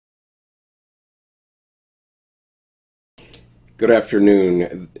Good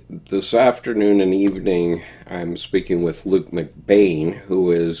afternoon. This afternoon and evening, I'm speaking with Luke McBain,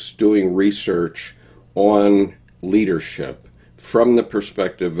 who is doing research on leadership from the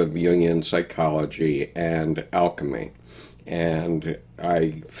perspective of Jungian psychology and alchemy. And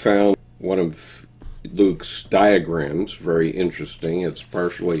I found one of Luke's diagrams very interesting. It's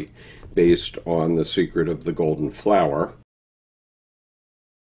partially based on The Secret of the Golden Flower.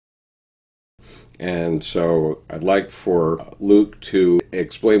 And so I'd like for Luke to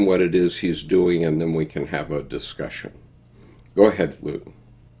explain what it is he's doing, and then we can have a discussion. Go ahead, Luke.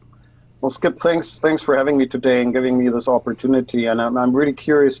 Well, Skip, thanks for having me today and giving me this opportunity. And I'm really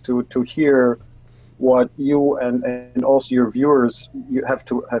curious to hear what you and also your viewers you have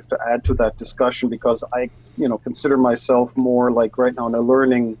to add to that discussion, because I consider myself more like right now in a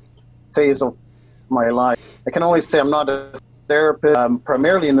learning phase of my life. I can only say I'm not a therapist,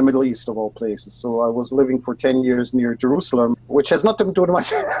 primarily in the Middle East of all places. So I was living for 10 years near Jerusalem, which has nothing to do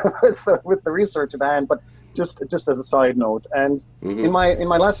much with the research at hand, but just as a side note. And in my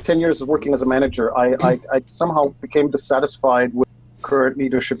last 10 years of working as a manager, I somehow became dissatisfied with current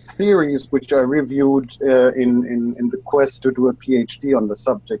leadership theories, which I reviewed in the quest to do a PhD on the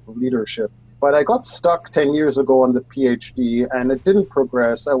subject of leadership. But I got stuck 10 years ago on the PhD, and it didn't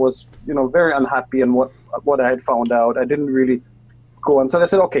progress. I was, very unhappy in what I had found out. I didn't really go on. So I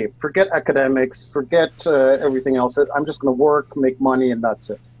said, okay, forget academics, forget everything else. I'm just going to work, make money, and that's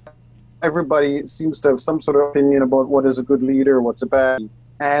it. Everybody seems to have some sort of opinion about what is a good leader, what's a bad.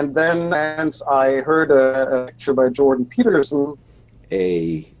 And then I heard a lecture by Jordan Peterson.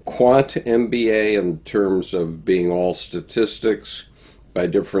 A quant MBA in terms of being all statistics by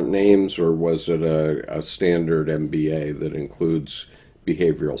different names, or was it a standard MBA that includes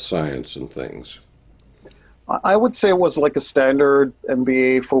behavioral science and things? I would say it was like a standard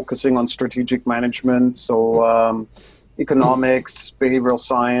MBA focusing on strategic management, so economics, behavioral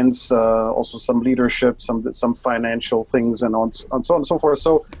science, also some leadership, some financial things, and so on and so forth.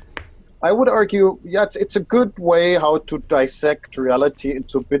 So I would argue, yeah, it's a good way how to dissect reality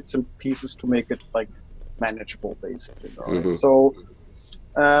into bits and pieces to make it like manageable, basically. Right? So.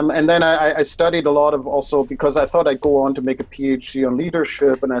 And then I studied a lot of also, because I thought I'd go on to make a PhD on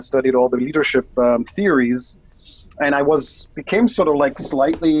leadership, and I studied all the leadership theories, and I became sort of like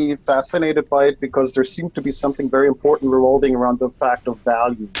slightly fascinated by it, because there seemed to be something very important revolving around the fact of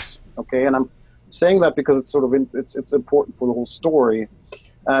values. Okay, and I'm saying that because it's sort of it's important for the whole story,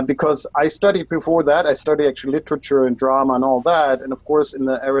 because I studied before that. I studied actually literature and drama and all that, and of course in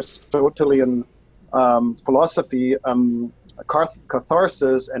the Aristotelian philosophy.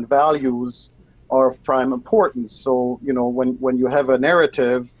 Catharsis and values are of prime importance. So, when you have a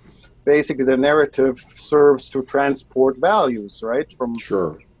narrative, basically the narrative serves to transport values, right? From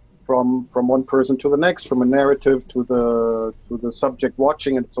one person to the next, from a narrative to the subject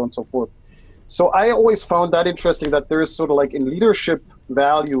watching, and so on and so forth. So I always found that interesting, that there is sort of like in leadership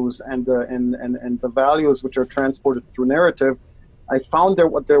values and the values which are transported through narrative. I found there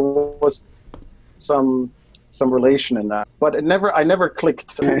was some relation in that, but I never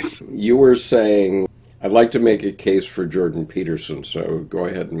clicked. You were saying, I'd like to make a case for Jordan Peterson, so go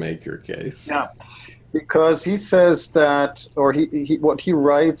ahead and make your case. Yeah, because he says that, or he what he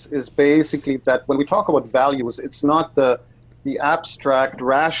writes is basically that when we talk about values, it's not the abstract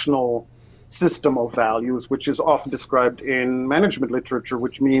rational system of values, which is often described in management literature,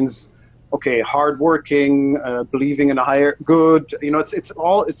 which means, okay, hardworking, believing in a higher good. It's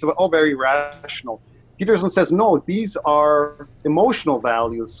all very rational. Peterson says, no, these are emotional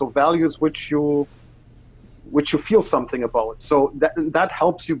values, so values which you feel something about. So that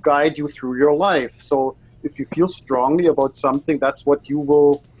helps you guide you through your life. So if you feel strongly about something, that's what you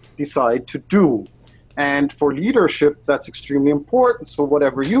will decide to do. And for leadership, that's extremely important. So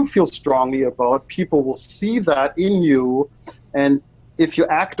whatever you feel strongly about, people will see that in you. And if you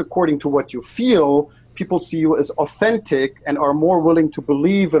act according to what you feel, people see you as authentic and are more willing to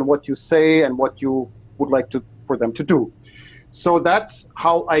believe in what you say and what you would like for them to do. So that's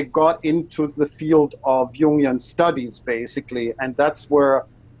how I got into the field of Jungian studies, basically, and that's where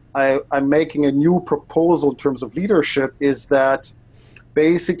I'm making a new proposal in terms of leadership, is that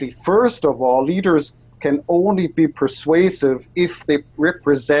basically, first of all, leaders can only be persuasive if they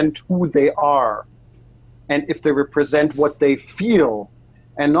represent who they are, and if they represent what they feel,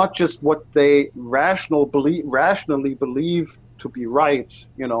 and not just what they rationally believe to be right,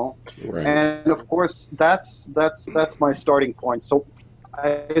 Right. And of course that's my starting point. So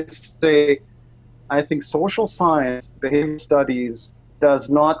I think social science, behavior studies, does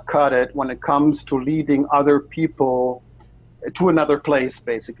not cut it when it comes to leading other people to another place,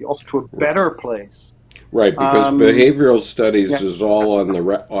 basically, also to a better place. Right, because behavioral studies Yeah. is all on the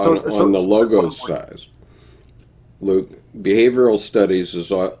on the So that's one logos point. side. Luke, behavioral studies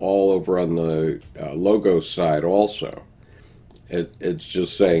is all over on the logos side also. It's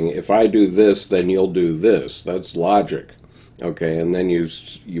just saying if I do this, then you'll do this. That's logic, okay? And then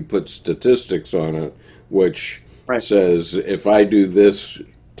you put statistics on it, which Right. says if I do this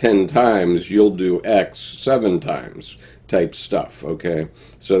 10 times, you'll do X 7 times, type stuff, okay?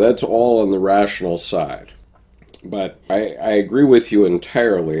 So that's all on the rational side. But I agree with you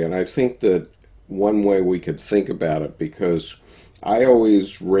entirely, and I think that one way we could think about it, because I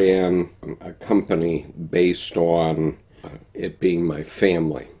always ran a company based on it being my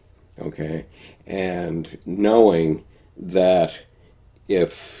family, okay? And knowing that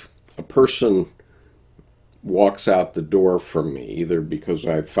if a person walks out the door from me, either because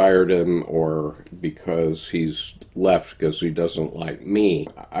I fired him or because he's left because he doesn't like me,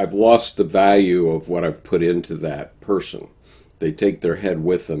 I've lost the value of what I've put into that person. They take their head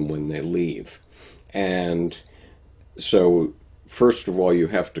with them when they leave. And so, first of all, you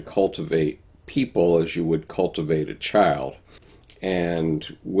have to cultivate people as you would cultivate a child,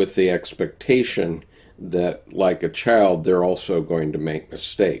 and with the expectation that, like a child, they're also going to make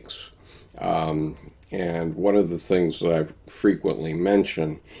mistakes. And one of the things that I've frequently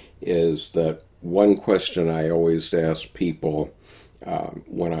mentioned is that one question I always ask people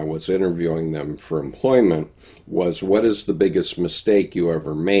when I was interviewing them for employment was, what is the biggest mistake you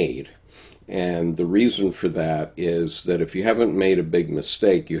ever made? And the reason for that is that if you haven't made a big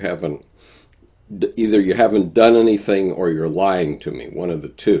mistake, either you haven't done anything or you're lying to me, one of the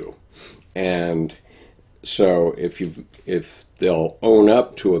two. And so if they'll own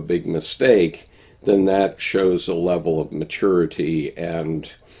up to a big mistake, then that shows a level of maturity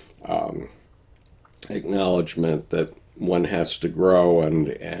and acknowledgement that one has to grow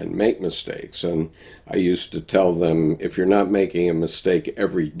and make mistakes. And I used to tell them, if you're not making a mistake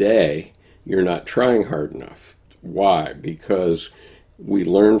every day, you're not trying hard enough. Why? Because we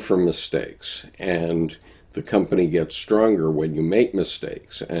learn from mistakes, and the company gets stronger when you make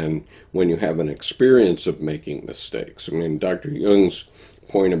mistakes and when you have an experience of making mistakes. I mean, Dr. Jung's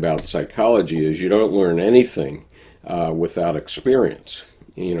point about psychology is you don't learn anything without experience.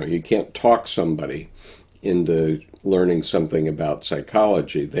 You know, you can't talk somebody into learning something about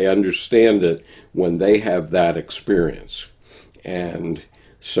psychology. They understand it when they have that experience. And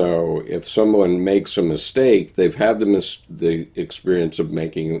so if someone makes a mistake, they've had the experience of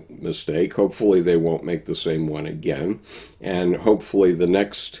making a mistake. Hopefully they won't make the same one again. And hopefully the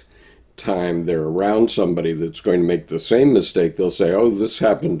next time they're around somebody that's going to make the same mistake, they'll say, oh, this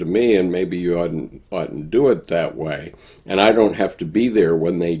happened to me, and maybe you oughtn't do it that way. And I don't have to be there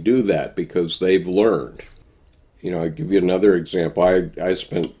when they do that because they've learned. You know, I'll give you another example. I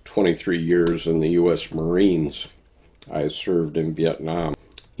spent 23 years in the U.S. Marines. I served in Vietnam.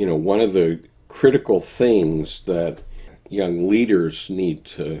 You know, one of the critical things that young leaders need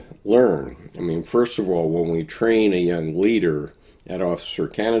to learn, I mean, first of all, when we train a young leader at Officer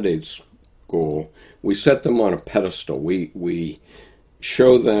Candidate School, we set them on a pedestal. We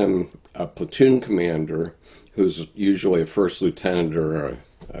show them a platoon commander who's usually a first lieutenant or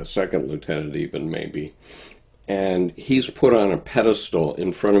a second lieutenant even maybe, and he's put on a pedestal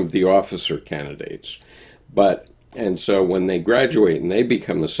in front of the officer candidates. And so when they graduate and they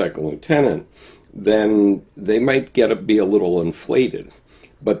become a second lieutenant, then they might be a little inflated.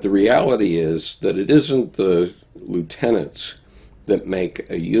 But the reality is that it isn't the lieutenants that make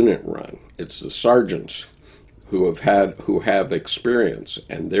a unit run. It's the sergeants who have experience,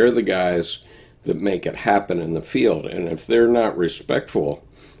 and they're the guys that make it happen in the field. And if they're not respectful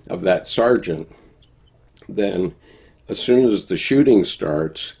of that sergeant, then as soon as the shooting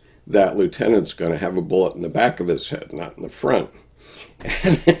starts, that lieutenant's going to have a bullet in the back of his head, not in the front.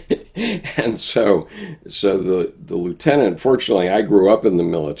 And so the lieutenant, fortunately, I grew up in the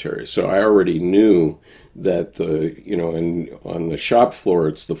military, so I already knew that on the shop floor,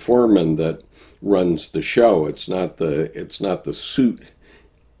 it's the foreman that runs the show. It's not the suit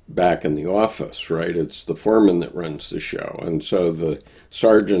back in the office, right? It's the foreman that runs the show. And so the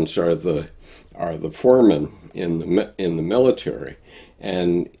sergeants are the foremen in the military.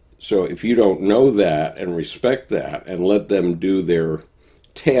 And so if you don't know that and respect that and let them do their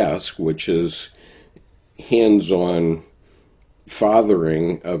task, which is hands-on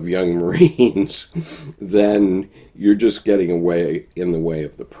fathering of young Marines, then you're just getting in the way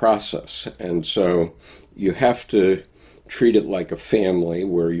of the process. And so you have to treat it like a family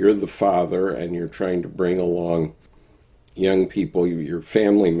where you're the father and you're trying to bring along young people, your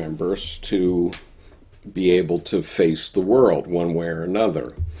family members, to be able to face the world one way or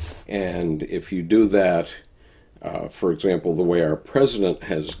another. And if you do that, for example, the way our president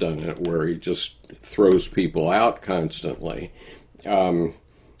has done it, where he just throws people out constantly,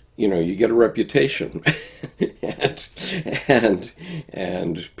 you get a reputation,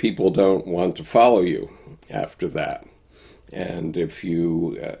 and people don't want to follow you after that. And if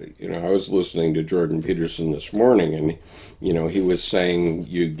you, I was listening to Jordan Peterson this morning, and he was saying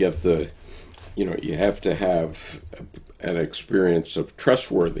you have to have an experience of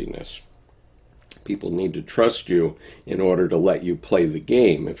trustworthiness. People need to trust you in order to let you play the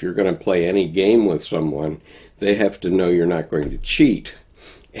game. If you're going to play any game with someone, they have to know you're not going to cheat.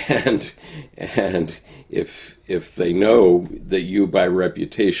 And if they know that you by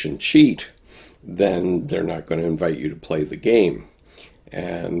reputation cheat, then they're not going to invite you to play the game.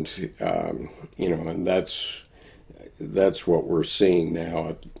 And and that's what we're seeing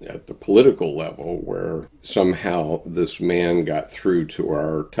now at the political level, where somehow this man got through to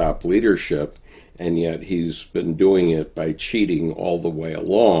our top leadership, and yet he's been doing it by cheating all the way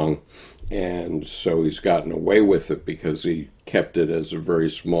along. And so he's gotten away with it because he kept it as a very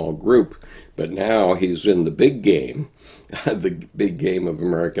small group. But now he's in the big game, the big game of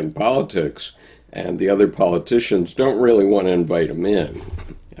American politics, and the other politicians don't really want to invite him in,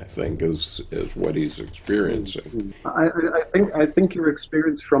 I think, is what he's experiencing. I think your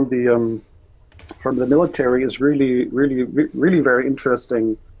experience from the military is really, really, really very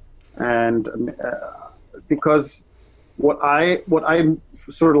interesting, and because what I'm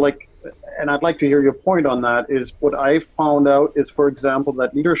sort of like, and I'd like to hear your point on that, is what I found out is, for example,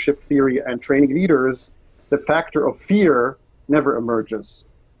 that leadership theory and training leaders, the factor of fear never emerges.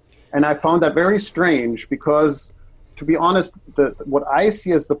 And I found that very strange because, to be honest, what I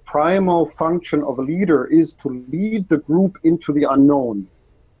see as the primal function of a leader is to lead the group into the unknown.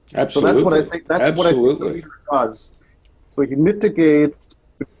 Absolutely. So that's what I think. That's what I think the leader does. So he mitigates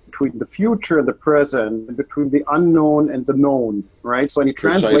between the future and the present, and between the unknown and the known, right? So and he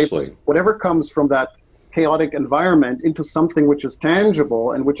translates Precisely. whatever comes from that chaotic environment into something which is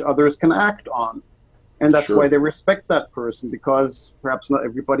tangible and which others can act on. And that's why they respect that person, because perhaps not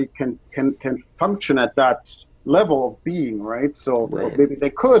everybody can function at that level of being, right? So maybe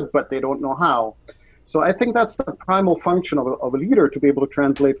they could, but they don't know how. So I think that's the primal function of a leader, to be able to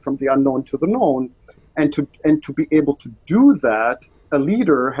translate from the unknown to the known, and to be able to do that, a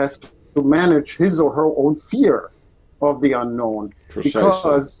leader has to manage his or her own fear of the unknown. Precisely.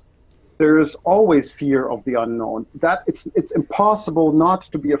 Because there is always fear of the unknown. That it's impossible not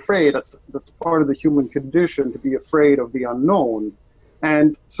to be afraid. That's part of the human condition, to be afraid of the unknown.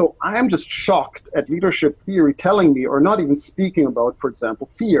 And so I'm just shocked at leadership theory telling me, or not even speaking about, for example,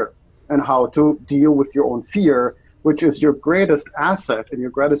 fear and how to deal with your own fear, which is your greatest asset and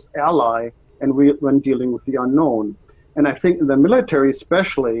your greatest ally, and when dealing with the unknown. And I think in the military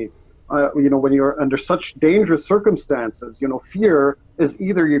especially, when you're under such dangerous circumstances, fear is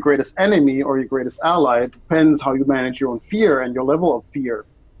either your greatest enemy or your greatest ally. It depends how you manage your own fear and your level of fear.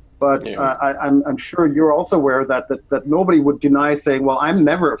 But I'm sure you're also aware that nobody would deny saying, well, I'm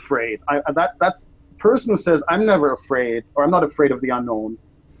never afraid. That person who says, I'm never afraid, or I'm not afraid of the unknown,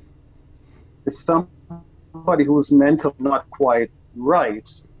 is somebody who is mentally not quite right.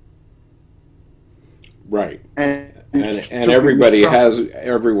 Right. And everyone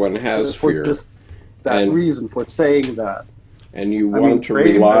has for fear. Just that reason for saying that. And you want to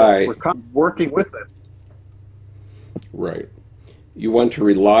rely. We're working with it. Right. You want to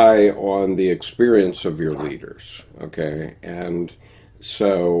rely on the experience of your leaders. Okay. And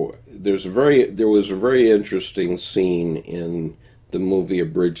so there was a very interesting scene in the movie A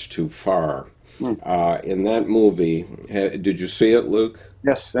Bridge Too Far. In that movie, did you see it, Luke?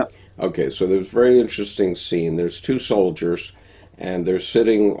 Yes. Yeah. Okay, so there's a very interesting scene. There's two soldiers, and they're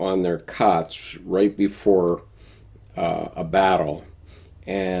sitting on their cots right before a battle,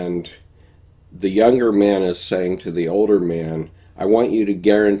 and the younger man is saying to the older man, I want you to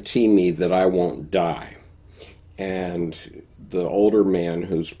guarantee me that I won't die. And the older man,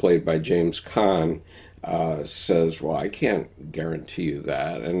 who's played by James Caan, says, well, I can't guarantee you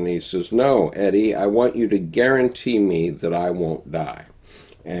that. And he says, no, Eddie, I want you to guarantee me that I won't die.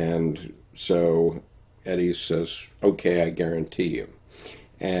 And so Eddie says, okay, I guarantee you.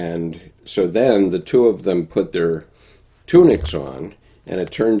 And so then the two of them put their tunics on, and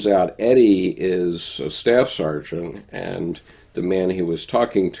it turns out Eddie is a staff sergeant, and the man he was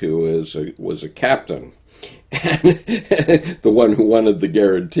talking to was a captain, and the one who wanted the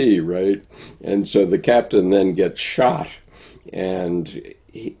guarantee, right? And so the captain then gets shot, and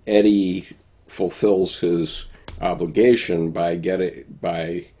Eddie fulfills his obligation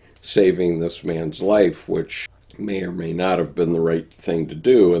by saving this man's life, which may or may not have been the right thing to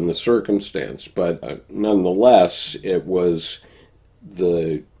do in the circumstance. But nonetheless, it was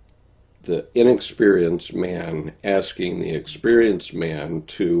the inexperienced man asking the experienced man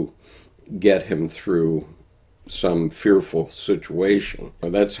to get him through some fearful situation.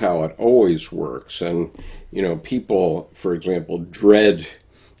 That's how it always works. And, people, for example, dread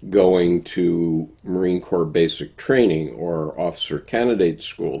going to Marine Corps basic training or officer candidate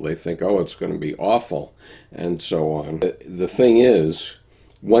school. They think, oh, it's going to be awful, and so on. The thing is,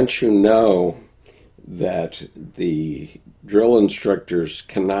 once you know that the drill instructors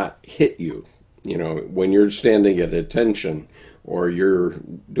cannot hit you, when you're standing at attention or you're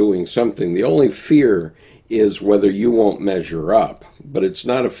doing something, the only fear is whether you won't measure up. But it's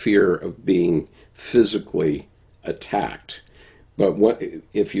not a fear of being physically attacked. But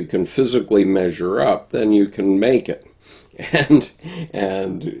if you can physically measure up, then you can make it.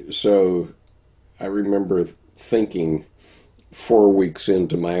 And so I remember thinking 4 weeks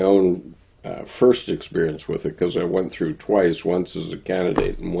into my own first experience with it, because I went through twice, once as a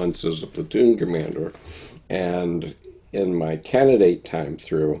candidate and once as a platoon commander. And in my candidate time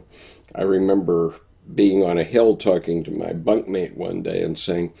through, I remember being on a hill talking to my bunkmate one day and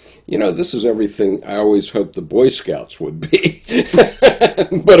saying, this is everything I always hoped the Boy Scouts would be.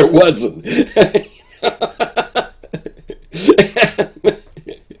 But it wasn't.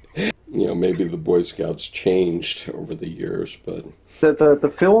 Maybe the Boy Scouts changed over the years, but...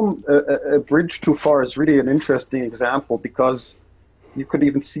 The film A Bridge Too Far is really an interesting example, because you could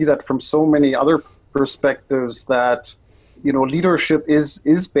even see that from so many other perspectives, that leadership is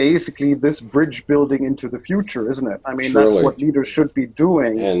basically this bridge building into the future, isn't it? I mean, Truly. That's what leaders should be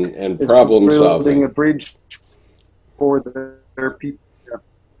doing. And problem solving. Building a bridge for their people.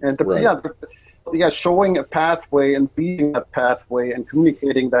 And showing a pathway and leading that pathway and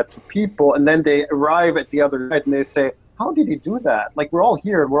communicating that to people. And then they arrive at the other side and they say, how did he do that? Like, we're all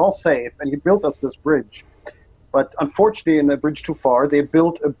here, we're all safe, and he built us this bridge. But unfortunately, in A Bridge Too Far, they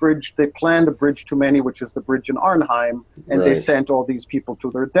built a bridge, they planned a bridge too many, which is the bridge in Arnhem, and they sent all these people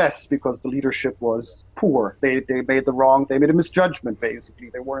to their deaths because the leadership was poor. They made a misjudgment, basically.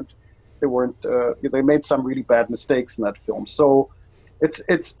 They made some really bad mistakes in that film. So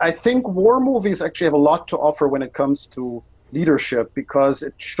I think war movies actually have a lot to offer when it comes to leadership, because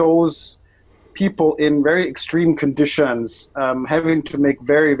it shows people in very extreme conditions having to make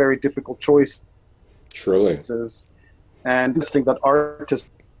very, very difficult choices. Truly. And interesting that artists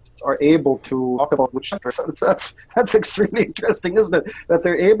are able to talk about which that's extremely interesting, isn't it? That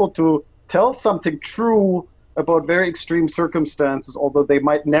they're able to tell something true about very extreme circumstances, although they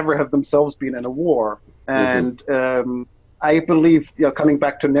might never have themselves been in a war. And I believe, coming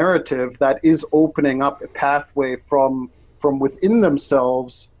back to narrative, that is opening up a pathway from within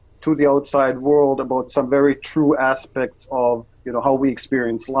themselves to the outside world about some very true aspects of how we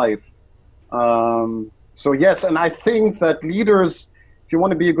experience life. So yes, and I think that leaders, if you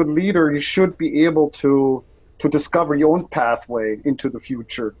want to be a good leader, you should be able to discover your own pathway into the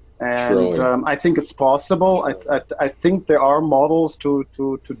future. And I think it's possible. I think there are models to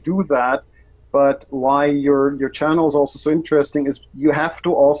do that. But why your channel is also so interesting is you have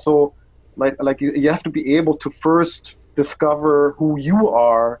to also you have to be able to first discover who you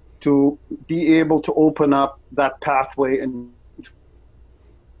are to be able to open up that pathway and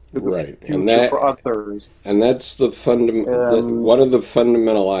for others. And that's the one of the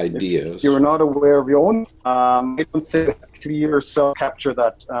fundamental ideas. If you're not aware of your own, I don't think you yourself capture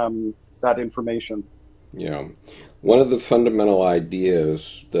that information. Yeah. One of the fundamental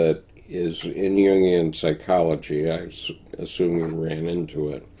ideas that is in Jungian psychology, I assume you ran into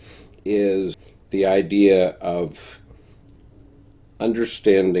it, is the idea of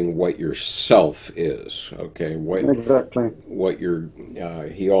understanding what your self is. Okay, exactly. What your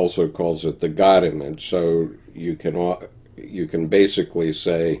he also calls it the God image. So you can basically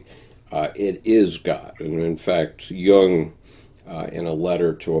say it is God. And in fact, Jung, in a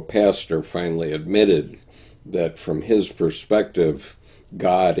letter to a pastor, finally admitted that from his perspective,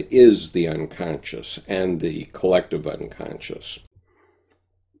 God is the unconscious and the collective unconscious.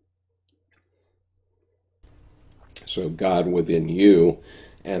 So God within you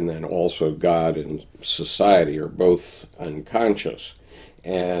and then also God in society are both unconscious.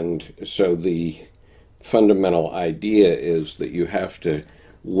 And so the fundamental idea is that you have to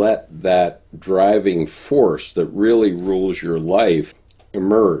let that driving force that really rules your life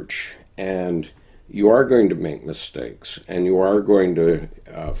emerge. And you are going to make mistakes and you are going to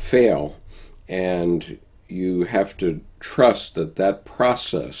fail. And you have to trust that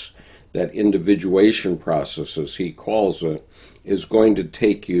process that individuation process, as he calls it, is going to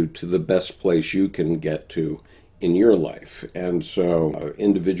take you to the best place you can get to in your life. And so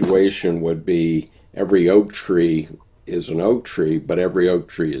individuation would be every oak tree is an oak tree, but every oak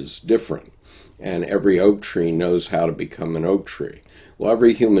tree is different. And every oak tree knows how to become an oak tree. Well,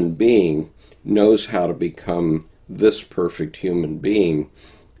 every human being knows how to become this perfect human being,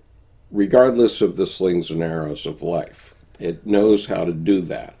 regardless of the slings and arrows of life. It knows how to do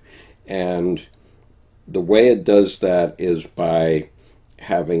that. And the way it does that is by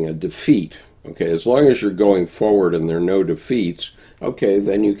having a defeat. Okay, as long as you're going forward and there are no defeats, okay,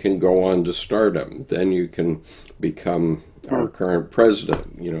 then you can go on to stardom. Then you can become our current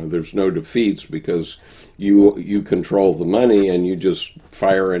president. You know, there's no defeats because you control the money and you just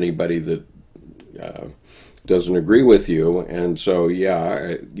fire anybody that doesn't agree with you. And so,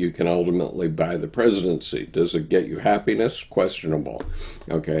 yeah, you can ultimately buy the presidency. Does it get you happiness? Questionable.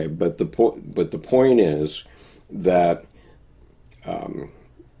 Okay, but the point is that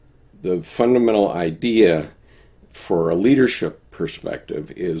the fundamental idea for a leadership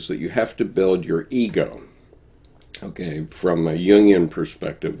perspective is that you have to build your ego. Okay, from a Jungian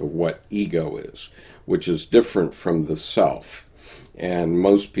perspective of what ego is, which is different from the self. And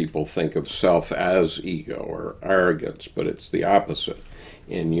most people think of self as ego or arrogance, but it's the opposite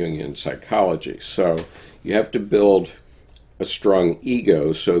in Jungian psychology. So you have to build a strong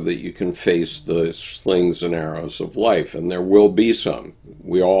ego so that you can face the slings and arrows of life. And there will be some.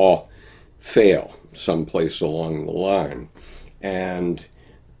 We all fail someplace along the line. And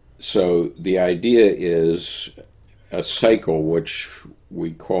so the idea is a cycle, which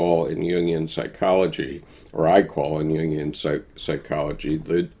we call in Jungian psychology, or I call in Jungian psychology,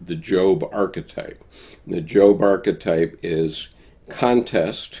 the Job archetype. The Job archetype is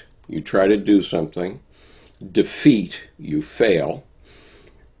contest, you try to do something; defeat, you fail;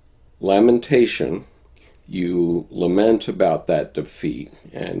 lamentation, you lament about that defeat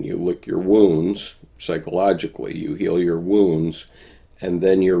and you lick your wounds psychologically, you heal your wounds, and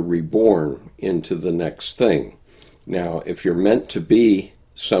then you're reborn into the next thing. Now, if you're meant to be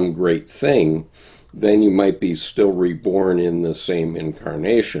some great thing, then you might be still reborn in the same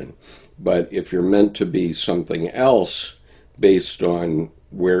incarnation. But if you're meant to be something else based on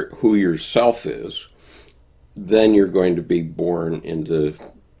who yourself is, then you're going to be born into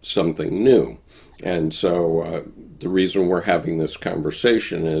something new. And so the reason we're having this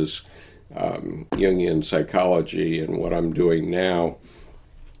conversation is Jungian psychology, and what I'm doing now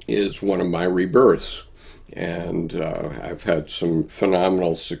is one of my rebirths. And I've had some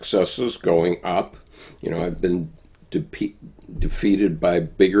phenomenal successes going up. You know, I've been defeated by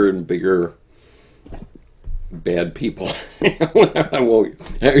bigger and bigger bad people. I won't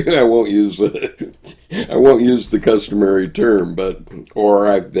use the customary term, or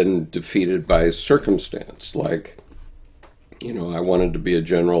I've been defeated by circumstance. Like, you know, I wanted to be a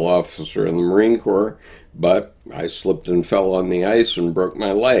general officer in the Marine Corps, but I slipped and fell on the ice and broke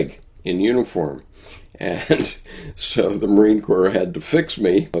my leg in uniform. And so the Marine Corps had to fix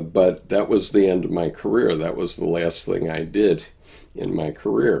me, but that was the end of my career. That was the last thing I did in my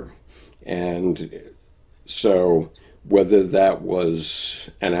career. And so whether that was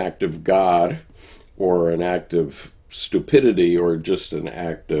an act of God or an act of stupidity or just an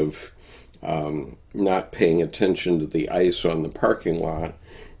act of not paying attention to the ice on the parking lot,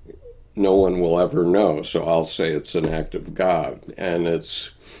 no one will ever know. So I'll say it's an act of God. And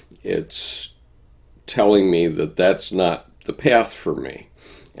it's telling me that that's not the path for me.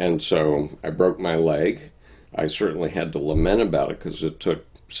 And so I broke my leg. I certainly had to lament about it because it took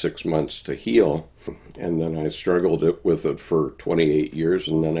 6 months to heal. And then I struggled with it for 28 years,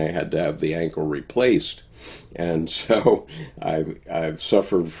 and then I had to have the ankle replaced. And so I've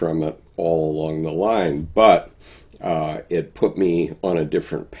suffered from it all along the line. But it put me on a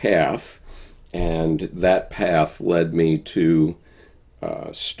different path, and that path led me to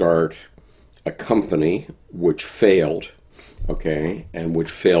start a company which failed, okay, and which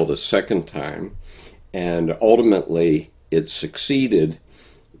failed a second time, and ultimately it succeeded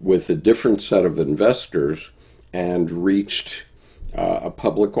with a different set of investors and reached a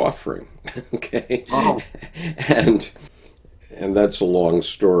public offering, okay. Oh. and that's a long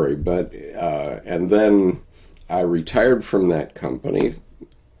story, but and then I retired from that company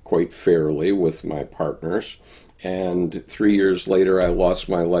quite fairly with my partners. And 3 years later, I lost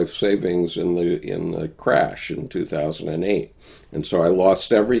my life savings in the crash in 2008. And so I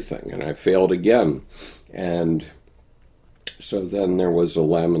lost everything, and I failed again. And so then there was a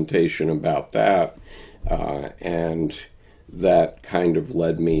lamentation about that. And that kind of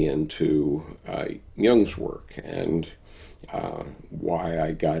led me into Jung's work and why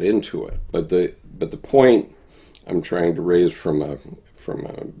I got into it. But the point I'm trying to raise from a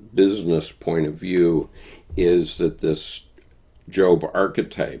business point of view is that this Job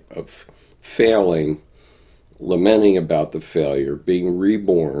archetype of failing, lamenting about the failure, being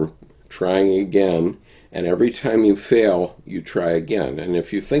reborn, trying again, and every time you fail, you try again. And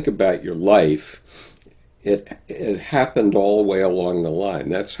if you think about your life, it happened all the way along the line.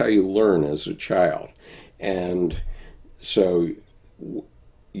 That's how you learn as a child. And so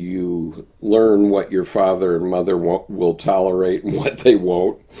you learn what your father and mother will tolerate and what they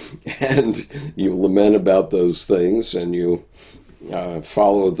won't, and you lament about those things, and you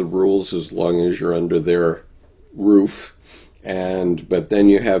follow the rules as long as you're under their roof. But then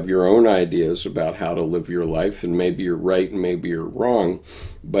you have your own ideas about how to live your life, and maybe you're right and maybe you're wrong.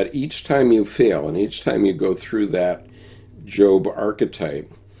 But each time you fail and each time you go through that Job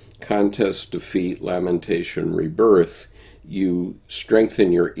archetype, contest, defeat, lamentation, rebirth, you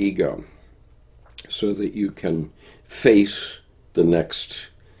strengthen your ego so that you can face the next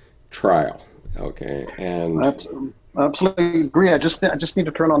trial. Okay, and That's, absolutely agree. I just need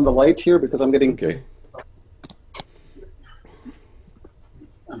to turn on the light here because I'm getting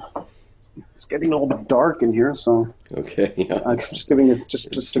It's getting a little bit dark in here, so okay. Yeah, I'm just giving it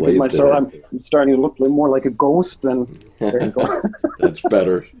just to give myself. I'm starting to look a little more like a ghost than. There you go. That's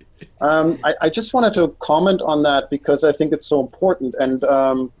better. I just wanted to comment on that because I think it's so important, and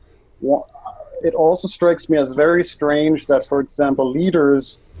it also strikes me as very strange that, for example,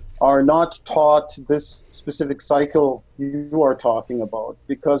 leaders are not taught this specific cycle you are talking about,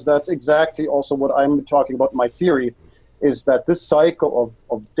 because that's exactly also what I'm talking about in my theory, is that this cycle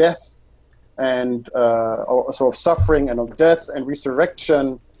of death and sort of suffering and of death and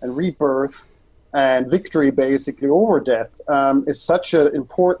resurrection and rebirth and victory basically over death is such an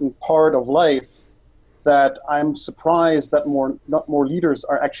important part of life that I'm surprised that not more leaders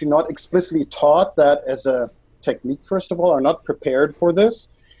are actually not explicitly taught that as a technique, first of all, are not prepared for this.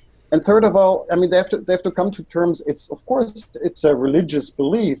 And third of all, I mean, they have to come to terms. Of course, it's a religious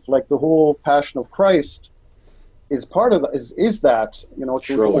belief, like the whole Passion of Christ is part of that, is that,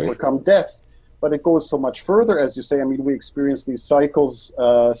 to overcome death. But it goes so much further, as you say. I mean, we experience these cycles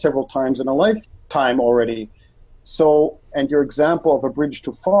several times in a lifetime already. So, and your example of a bridge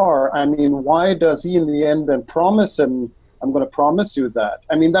too far, I mean, why does he in the end then promise him, I'm going to promise you that?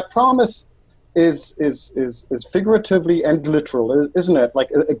 I mean, that promise is figuratively and literal, isn't it? Like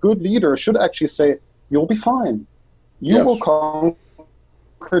a good leader should actually say, you'll be fine. You will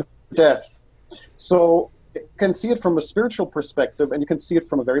conquer death. So you can see it from a spiritual perspective, and you can see it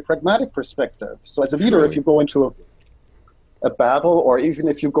from a very pragmatic perspective. So as a leader, if you go into a battle, or even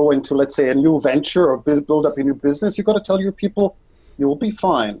if you go into, let's say, a new venture or build up a new business, you've got to tell your people, you'll be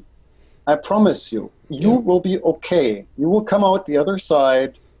fine. I promise you, you will be okay. You will come out the other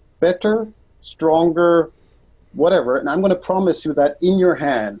side better, stronger, whatever. And I'm going to promise you that in your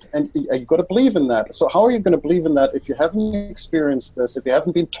hand. And you've got to believe in that. So how are you going to believe in that if you haven't experienced this, if you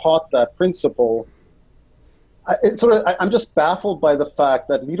haven't been taught that principle? I'm just baffled by the fact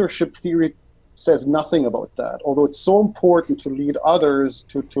that leadership theory says nothing about that, although it's so important to lead others,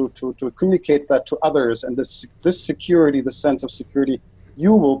 to communicate that to others, and this security, the sense of security,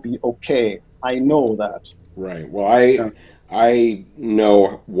 you will be okay. I know that. Right. Well, I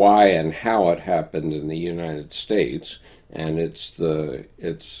know why and how it happened in the United States, and it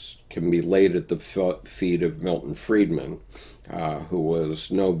can be laid at the feet of Milton Friedman, who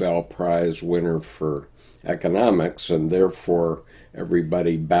was Nobel Prize winner for economics, and therefore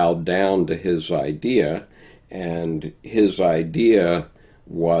everybody bowed down to his idea, and his idea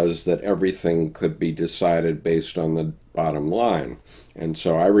was that everything could be decided based on the bottom line. And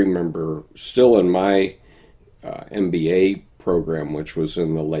so I remember still in my MBA program, which was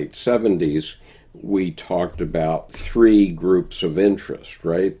in the late 70s, we talked about three groups of interest,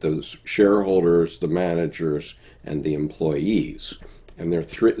 right? Those shareholders, the managers, and the employees. And there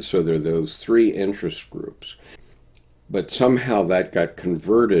are those three interest groups. But somehow that got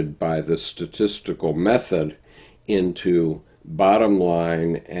converted by the statistical method into bottom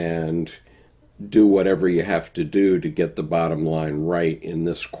line and do whatever you have to do to get the bottom line right in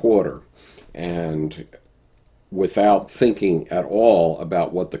this quarter. And without thinking at all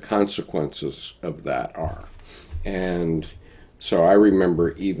about what the consequences of that are. And so I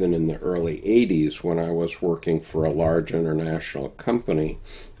remember even in the early 80s when I was working for a large international company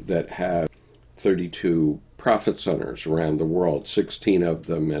that had 32 profit centers around the world, 16 of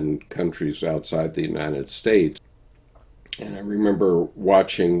them in countries outside the United States. And I remember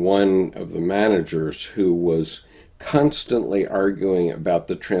watching one of the managers who was constantly arguing about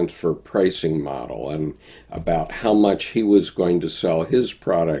the transfer pricing model and about how much he was going to sell his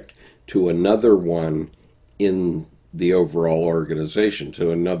product to another one in the overall organization,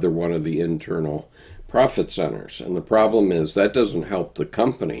 to another one of the internal profit centers. And the problem is that doesn't help the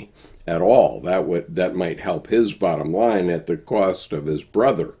company at all. That might help his bottom line at the cost of his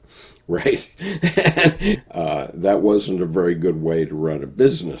brother, right? That wasn't a very good way to run a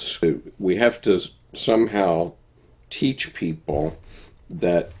business. We have to somehow teach people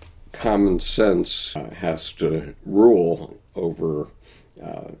that common sense has to rule over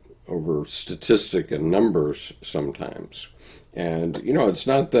statistic and numbers sometimes. And it's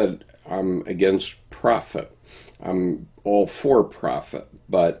not that I'm against profit. I'm all for profit,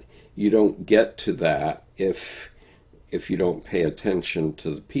 but you don't get to that if you don't pay attention to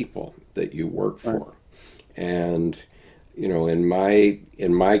the people that you work for. And in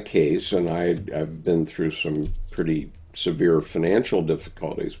my case, and I've been through some pretty severe financial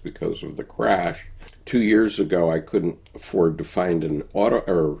difficulties because of the crash. 2 years ago, I couldn't afford to find an auto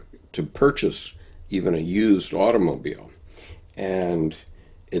or to purchase even a used automobile, and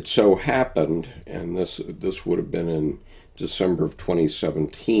it so happened, and this would have been in December of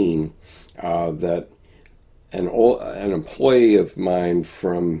 2017, that an employee of mine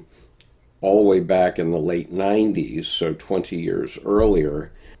from all the way back in the late 90s, so 20 years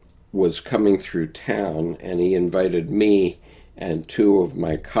earlier, was coming through town, and he invited me and two of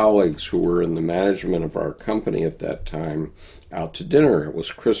my colleagues who were in the management of our company at that time out to dinner. It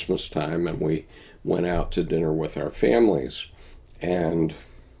was Christmas time, and we went out to dinner with our families. And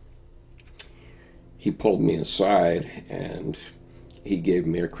he pulled me aside and he gave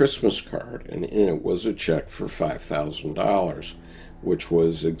me a Christmas card, and in it was a check for $5,000, which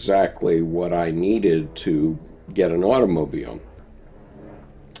was exactly what I needed to get an automobile.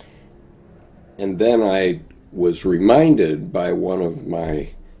 And then I was reminded by one of my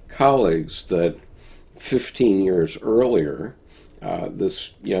colleagues that 15 years earlier,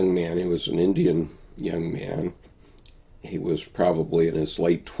 this young man, he was an Indian young man, he was probably in his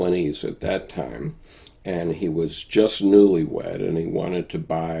late 20s at that time, and he was just newlywed, and he wanted to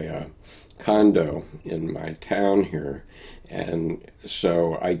buy a condo in my town here. And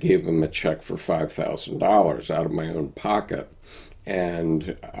so I gave him a check for $5,000 out of my own pocket,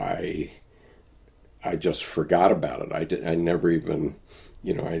 and I just forgot about it. I never even,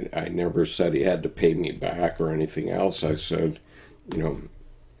 I never said he had to pay me back or anything else. I said,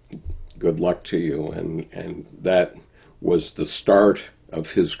 good luck to you. And that was the start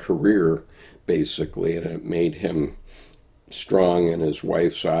of his career, basically, and it made him strong in his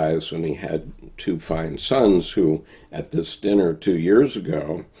wife's eyes. And he had two fine sons who, at this dinner 2 years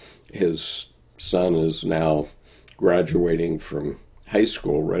ago, his son is now graduating from high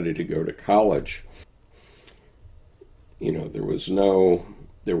school, ready to go to college. There was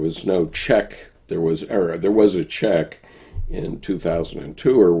no check. There was a check in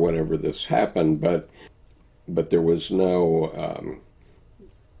 2002 or whenever this happened, but there was no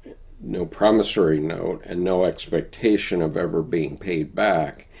promissory note and no expectation of ever being paid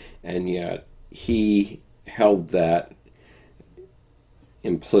back. And yet he held that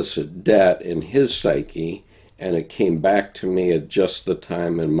implicit debt in his psyche, and it came back to me at just the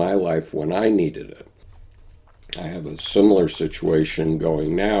time in my life when I needed it. I have a similar situation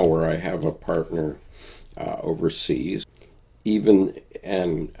going now where I have a partner overseas.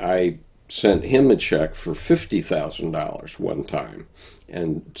 And I sent him a check for $50,000 one time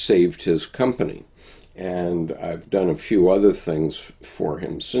and saved his company. And I've done a few other things for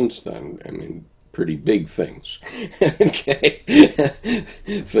him since then. I mean, pretty big things. Okay.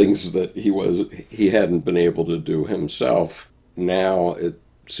 Things that he hadn't been able to do himself. Now it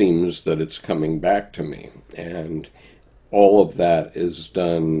seems that it's coming back to me, and all of that is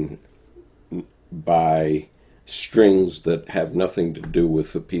done by strings that have nothing to do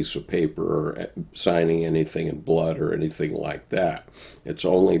with a piece of paper or signing anything in blood or anything like that. It's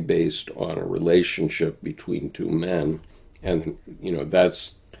only based on a relationship between two men, and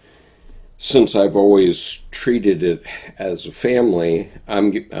that's, since I've always treated it as a family,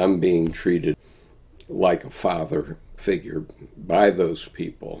 I'm being treated like a father figure by those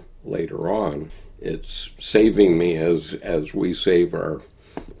people later on. It's saving me as we save our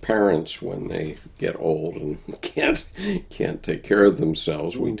parents when they get old and can't take care of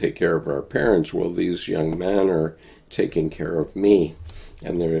themselves. We take care of our parents. Well, these young men are taking care of me,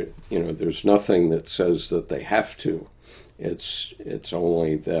 and there's nothing that says that they have to. It's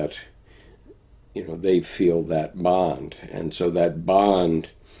only that they feel that bond, and so that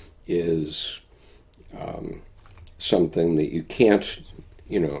bond is something that you can't,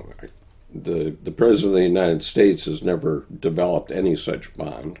 the President of the United States has never developed any such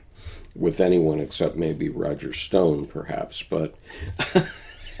bond with anyone except maybe Roger Stone, perhaps. But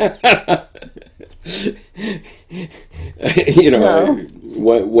Yeah.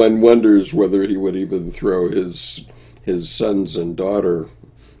 one wonders whether he would even throw his sons and daughter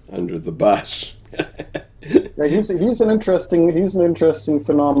under the bus. Yeah, he's an interesting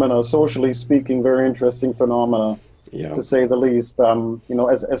phenomena, socially speaking, very interesting phenomena, Yeah, to say the least.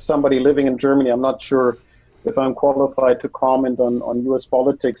 As somebody living in Germany, I'm not sure if I'm qualified to comment on U.S.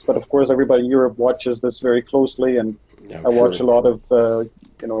 politics, but of course, everybody in Europe watches this very closely, and I I'm watch sure. a lot of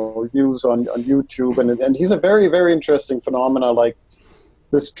reviews on YouTube, and he's a very, very interesting phenomena, like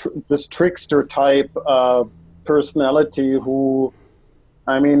this trickster type personality who.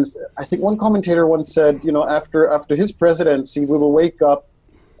 I mean, I think one commentator once said, after his presidency, we will wake up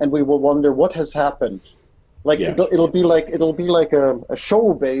and we will wonder what has happened. Like Yes. it'll be like a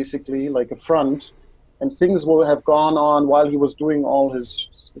show, basically, like a front, and things will have gone on while he was doing all his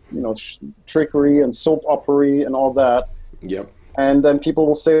trickery and soap opery and all that. Yep. And then people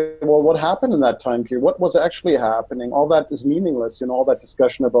will say, well, what happened in that time period? What was actually happening? All that is meaningless. All that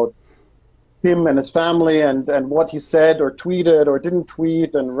discussion about him and his family and what he said or tweeted or didn't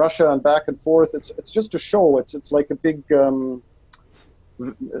tweet and Russia and back and forth. It's just a show. It's like a big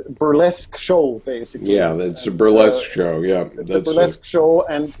burlesque show, basically. Yeah, it's a burlesque show. Yeah, It's a burlesque show,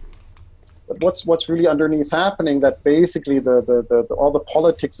 and what's really underneath happening, that basically the all the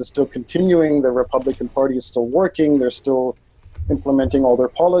politics is still continuing. The Republican Party is still working. They're still implementing all their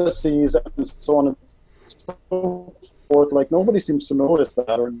policies and so on and so forth. Like, nobody seems to notice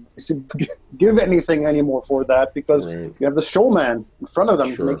that or seem to give anything anymore for that, because Right. you have the showman in front of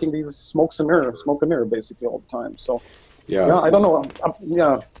them Sure. making these smoke and mirror basically all the time. So Yeah. I don't know.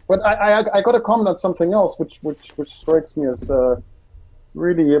 But I got to comment on something else which strikes me as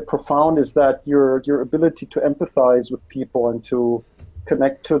really profound, is that your ability to empathize with people and to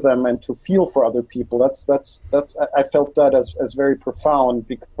connect to them and to feel for other people. That's I felt that as very profound,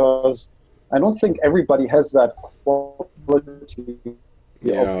 because I don't think everybody has that quality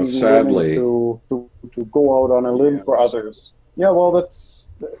Yeah, of being sadly. willing to go out on a limb for others. Yeah, well, that's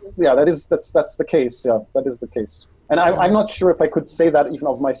the case. Yeah, that is the case. And I'm not sure if I could say that even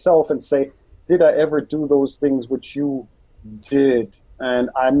of myself and say, did I ever do those things which you did? And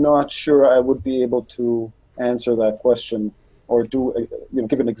I'm not sure I would be able to answer that question or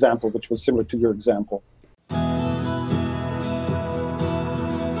give an example which was similar to your example.